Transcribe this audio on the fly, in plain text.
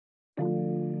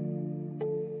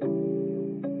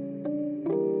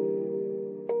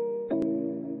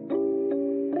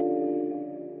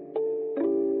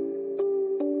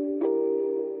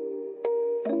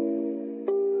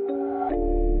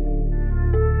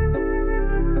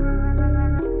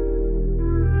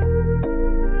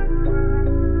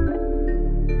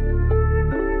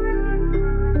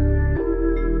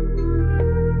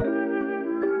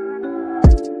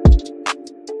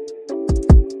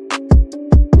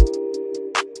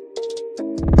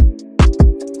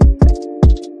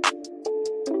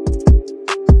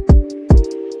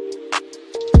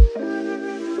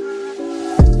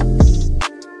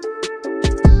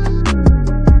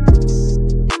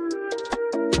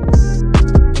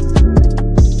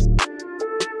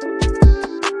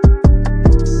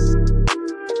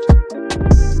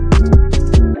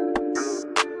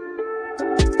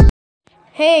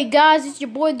Hey guys, it's your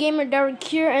boy Gamer Derek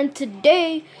here, and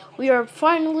today we are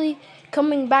finally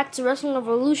coming back to Wrestling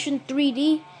Revolution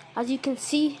 3D. As you can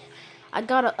see, I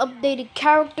got an updated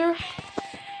character,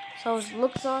 so his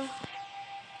looks on.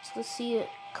 Let's see it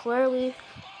clearly.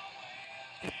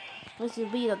 This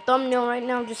will be the thumbnail right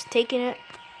now. Just taking it.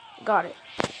 Got it.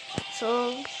 So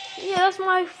yeah, that's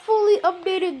my fully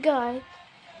updated guy.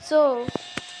 So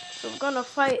we're gonna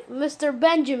fight Mr.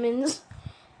 Benjamins.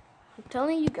 I'm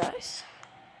telling you guys.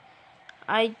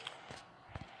 I'm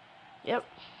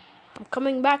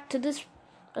coming back to this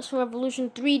Wrestling Revolution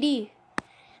 3D.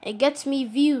 It gets me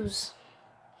views.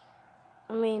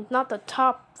 I mean, not the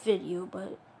top video,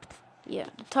 but yeah,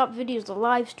 the top video is the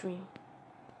live stream.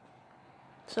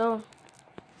 So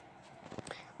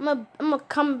I'm gonna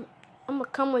come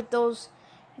with those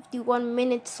 51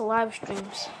 minutes live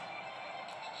streams.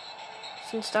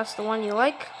 Since that's the one you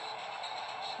like.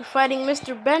 We're fighting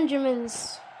Mr.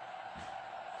 Benjamins.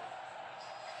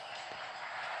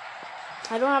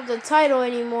 I don't have the title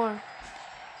anymore.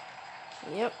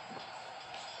 Yep.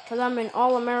 Because I'm in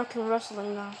All-American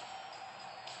Wrestling now.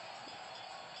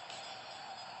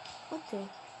 Okay.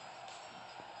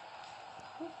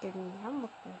 Look at me. I'm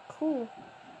looking cool.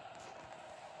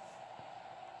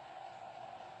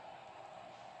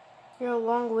 You're a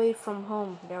long way from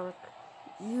home, Derek.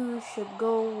 You should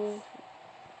go...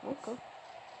 Okay.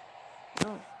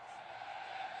 No.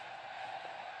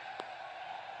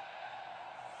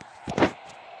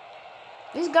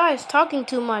 This guy is talking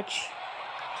too much.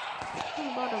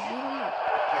 I'm about to beat him up.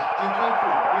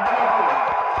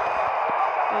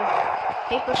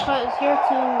 Paper Cut is here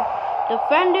to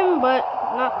defend him, but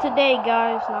not today,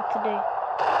 guys. Not today.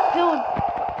 Build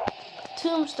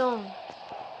Tombstone.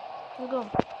 Here we go.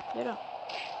 Get up.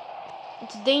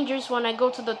 It's dangerous when I go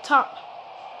to the top,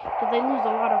 because I lose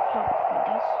a lot of health, I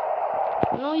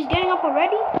guess. No, he's getting up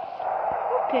already?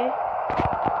 Okay.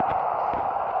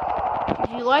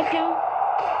 If you like him,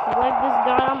 if you like this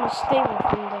guy, I'm gonna stay with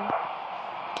him then.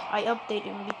 I update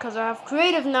him because I have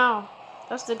creative now.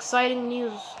 That's the exciting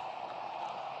news.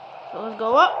 So let's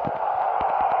go up.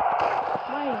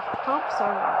 My hops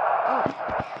are up.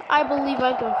 I believe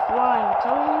I can fly. I'm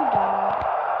telling you, dog.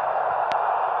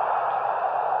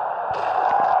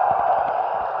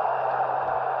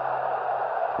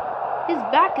 His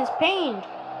back is pained.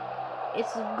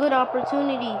 It's a good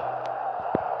opportunity.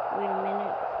 Wait a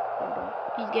minute. Hold on.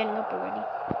 He's getting up already.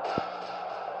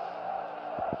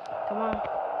 Come on.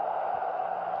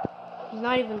 He's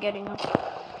not even getting up.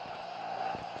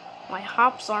 My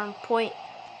hops are on point.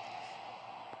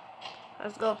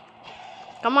 Let's go.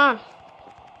 Come on.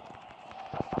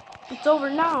 It's over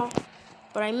now.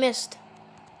 But I missed.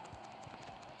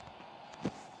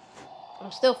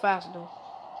 I'm still fast though.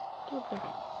 Okay.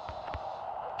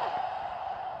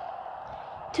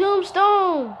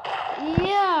 Tombstone!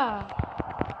 Yeah!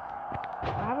 I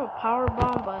have a power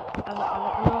bomb, but I don't know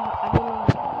how to use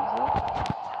it.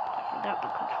 I forgot the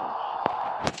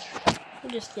controls. I'm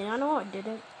just kidding, I know I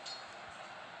didn't.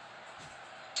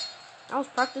 I was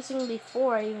practicing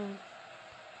before I even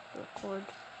record.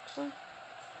 So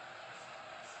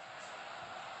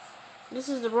this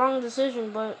is the wrong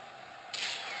decision, but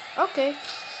okay.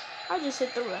 I just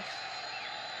hit the ref.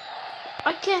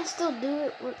 I can't still do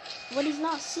it, but he's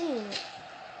not seeing it.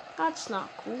 That's not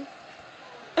cool.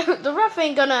 The ref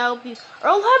ain't gonna help you.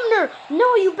 Earl Hebner!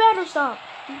 No, you better stop.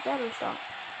 You better stop.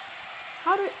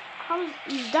 How is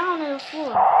he's down on the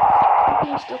floor? How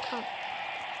can you still count?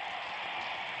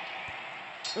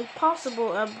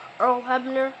 Impossible, Earl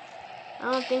Hebner.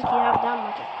 I don't think you have that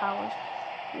much of power.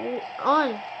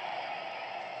 1,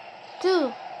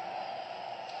 2,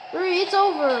 3, it's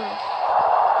over.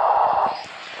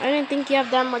 I didn't think you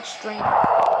have that much strength.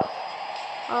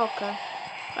 Okay.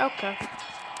 Okay.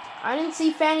 I didn't see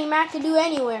Fanny McAdoo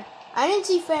anywhere. I didn't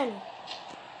see Fanny.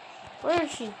 Where is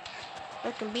she?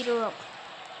 I can beat her up.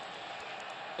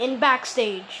 In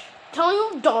backstage. Telling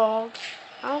you, dog.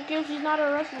 I don't care if she's not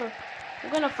a wrestler. We're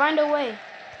gonna find a way.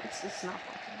 It's not possible.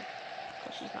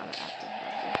 Because she's not an active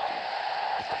wrestler.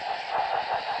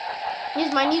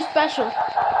 Here's my new special.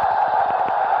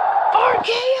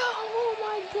 RKO! Oh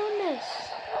my goodness.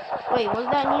 Wait, was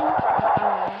that new?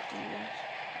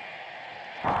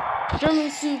 German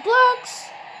suplex.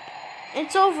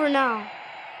 It's over now.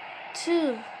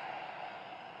 2,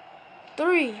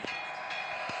 3.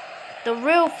 The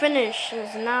real finish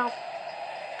is now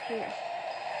here.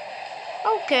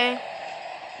 Okay.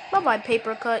 Bye-bye,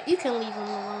 Paper Cut. You can leave him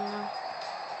alone now.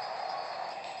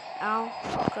 Ow.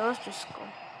 Okay, let's just go.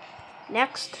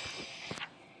 Next.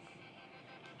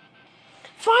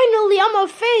 Finally, I'm a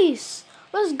face.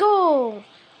 Let's go.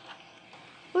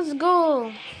 Let's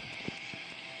go.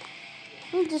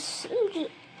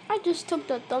 I just took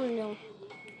the thumbnail.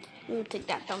 Let me take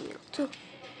that thumbnail too.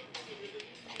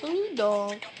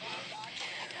 Dog.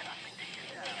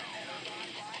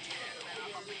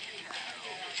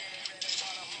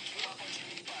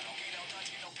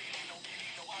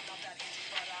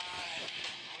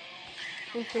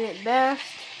 Infinite best.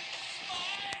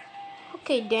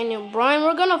 Okay, Daniel Bryan,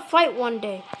 we're gonna fight one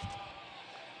day.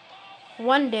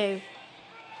 One day.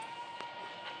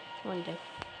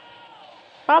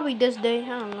 Probably this day, I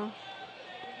don't know.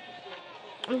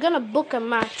 I'm gonna book a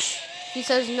match. He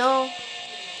says no.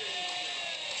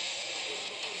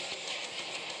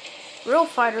 Real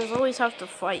fighters always have to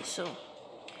fight, so.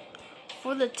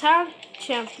 For the tag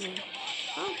champion.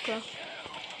 Okay.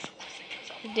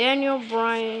 Daniel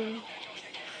Bryan.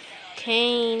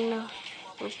 Kane.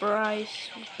 Bryce.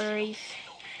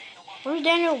 Where's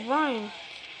Daniel Bryan?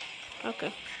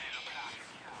 Okay.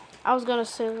 I was gonna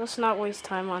say, let's not waste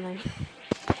time on him.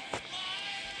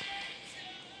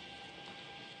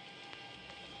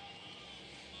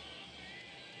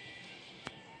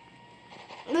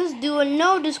 Let's do a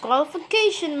no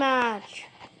disqualification match.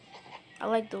 I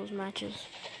like those matches.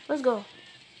 Let's go.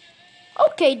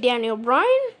 Okay, Daniel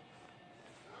Bryan.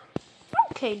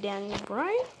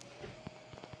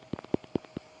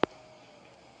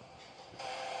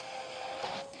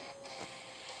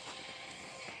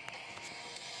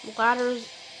 Ladders.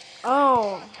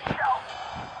 Oh.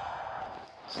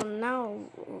 So now,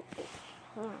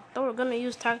 I thought we were gonna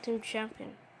use tag team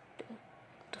champion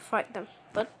to fight them,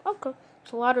 but okay.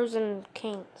 So ladders and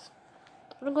canes.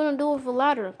 What am I gonna do with a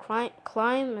ladder?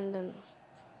 Climb, and then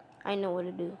I know what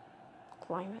to do.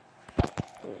 Climb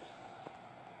it.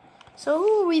 So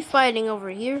who are we fighting over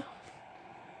here?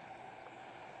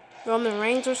 Roman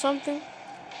Reigns or something?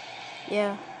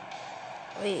 Yeah.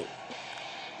 Wait.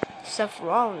 Seth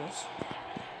Rollins.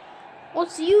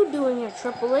 What's you doing here,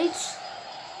 Triple H?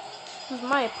 Who's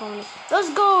my opponent? Let's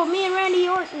go, me and Randy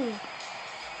Orton.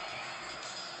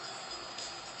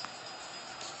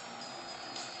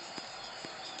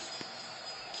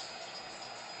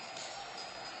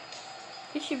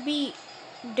 It should be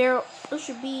Daryl. It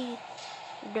should be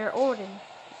Daryl Orton.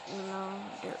 No.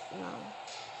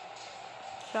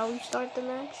 Shall we start the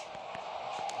match?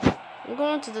 I'm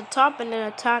going to the top and then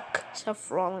attack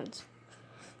Seth Rollins.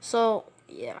 So,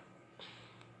 yeah.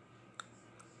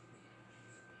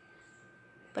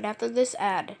 But after this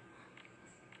ad.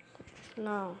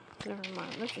 No, never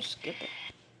mind. Let's just skip it.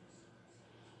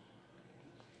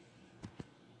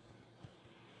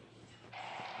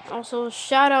 Also,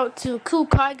 shout out to Cool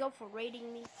Kygo for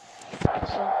rating me.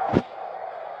 So,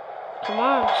 come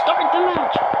on, start the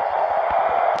match.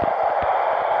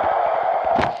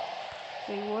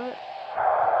 Wait, what?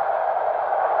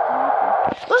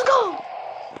 Let's go!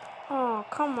 Oh,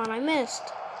 come on, I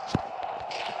missed.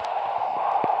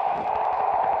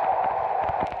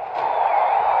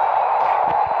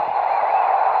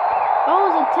 That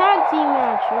was a tag team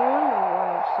match. No wonder why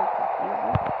it's so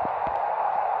confusing.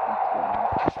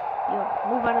 Yo,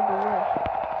 move out of the way.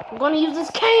 I'm gonna use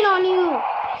this cane on you!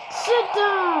 Sit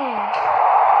down!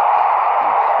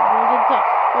 Going to the top.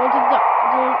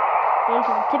 Going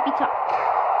to the tippy top.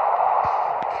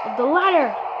 Of the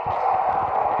ladder!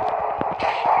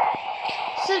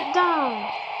 Sit down!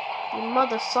 You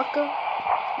mother sucker.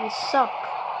 You suck.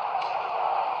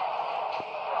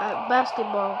 At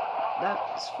basketball,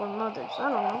 that's for mothers. I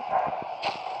don't know.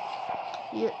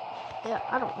 Yeah,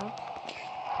 I don't know.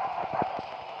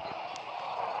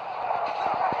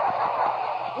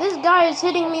 This guy is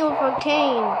hitting me with a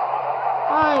cane.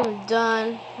 I'm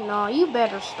done. No, you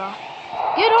better stop.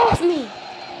 Get off me!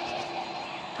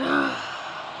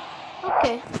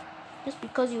 Okay. Just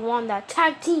because you won that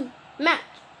tag team match,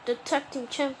 the tag team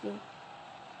champion,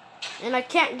 and I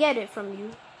can't get it from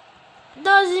you,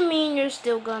 doesn't mean you're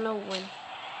still gonna win.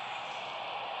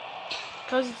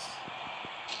 Cause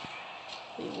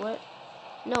wait, what?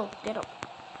 No, get up.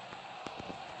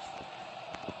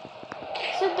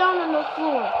 Sit down on the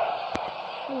floor.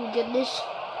 Let me get this.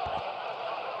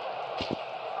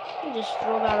 Let me just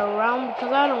throw that around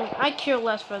because I care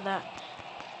less for that.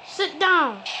 Sit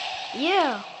down.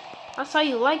 Yeah. That's how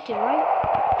you like it, right?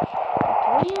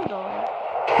 I told you, dog.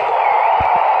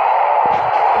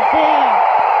 Yeah.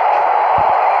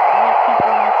 I like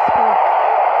people that smoke.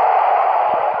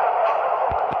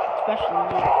 Especially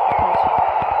me.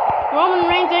 Roman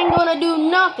Reigns ain't gonna do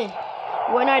nothing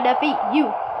when I defeat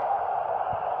you.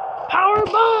 Power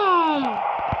bomb!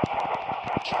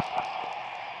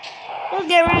 Let's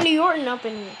get Randy Orton up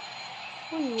in here.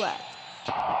 Where you at?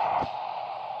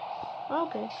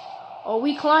 Okay. Oh,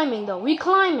 we climbing though. We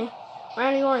climbing.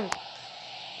 Randy Orton.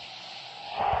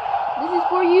 This is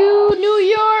for you, New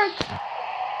York.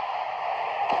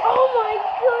 Oh my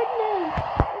goodness.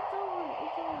 It's over.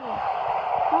 It's over.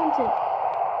 Count it.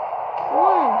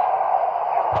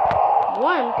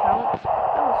 One count.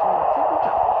 That was from the tip of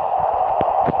top.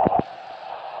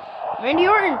 Randy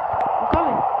Orton, I'm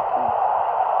coming.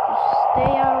 Just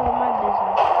stay out of my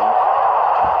business.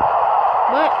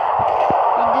 But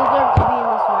you deserve to be in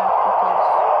this match because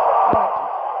you're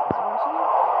a wrestler.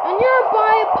 And you're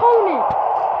my opponent.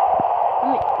 I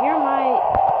mean, you're my,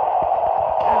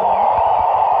 I don't know.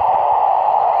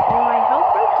 You're my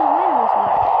helper to win this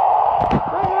match.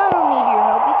 But I don't need your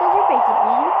help because your face is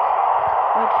bleeding.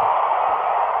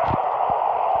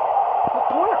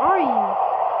 Where are you?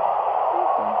 What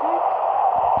the heck?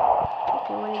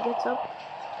 Okay, when he gets up,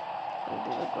 I'll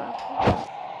do the grapple.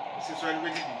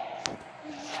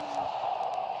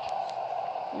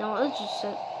 No, let's just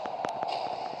set.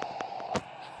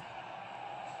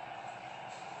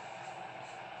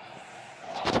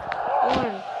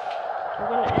 One. We're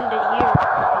gonna end it here.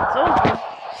 It's over.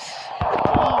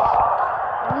 Please.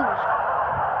 Lose.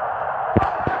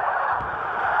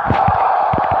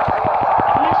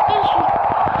 My special.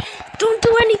 Don't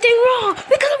do anything wrong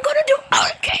because I'm gonna do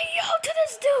RKO to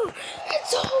this dude.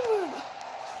 It's over.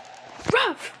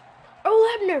 Ref. Earl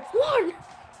Hebner. 1.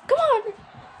 Come on.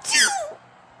 2.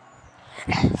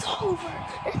 It's over.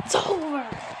 It's over.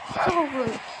 It's over.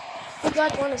 If you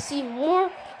guys want to see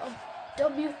more of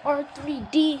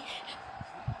WR3D,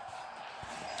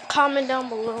 comment down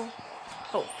below.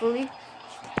 Hopefully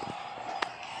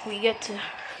we get to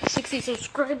 60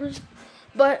 subscribers.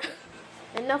 But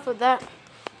enough of that.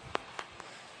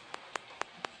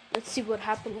 Let's see what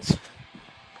happens.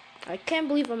 I can't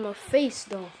believe I'm a face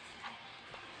though.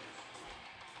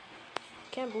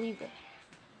 Can't believe it.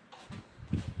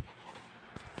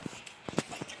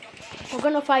 We're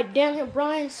gonna fight Daniel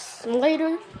Bryan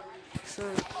later. So,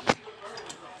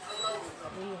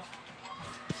 yeah.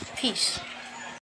 Peace.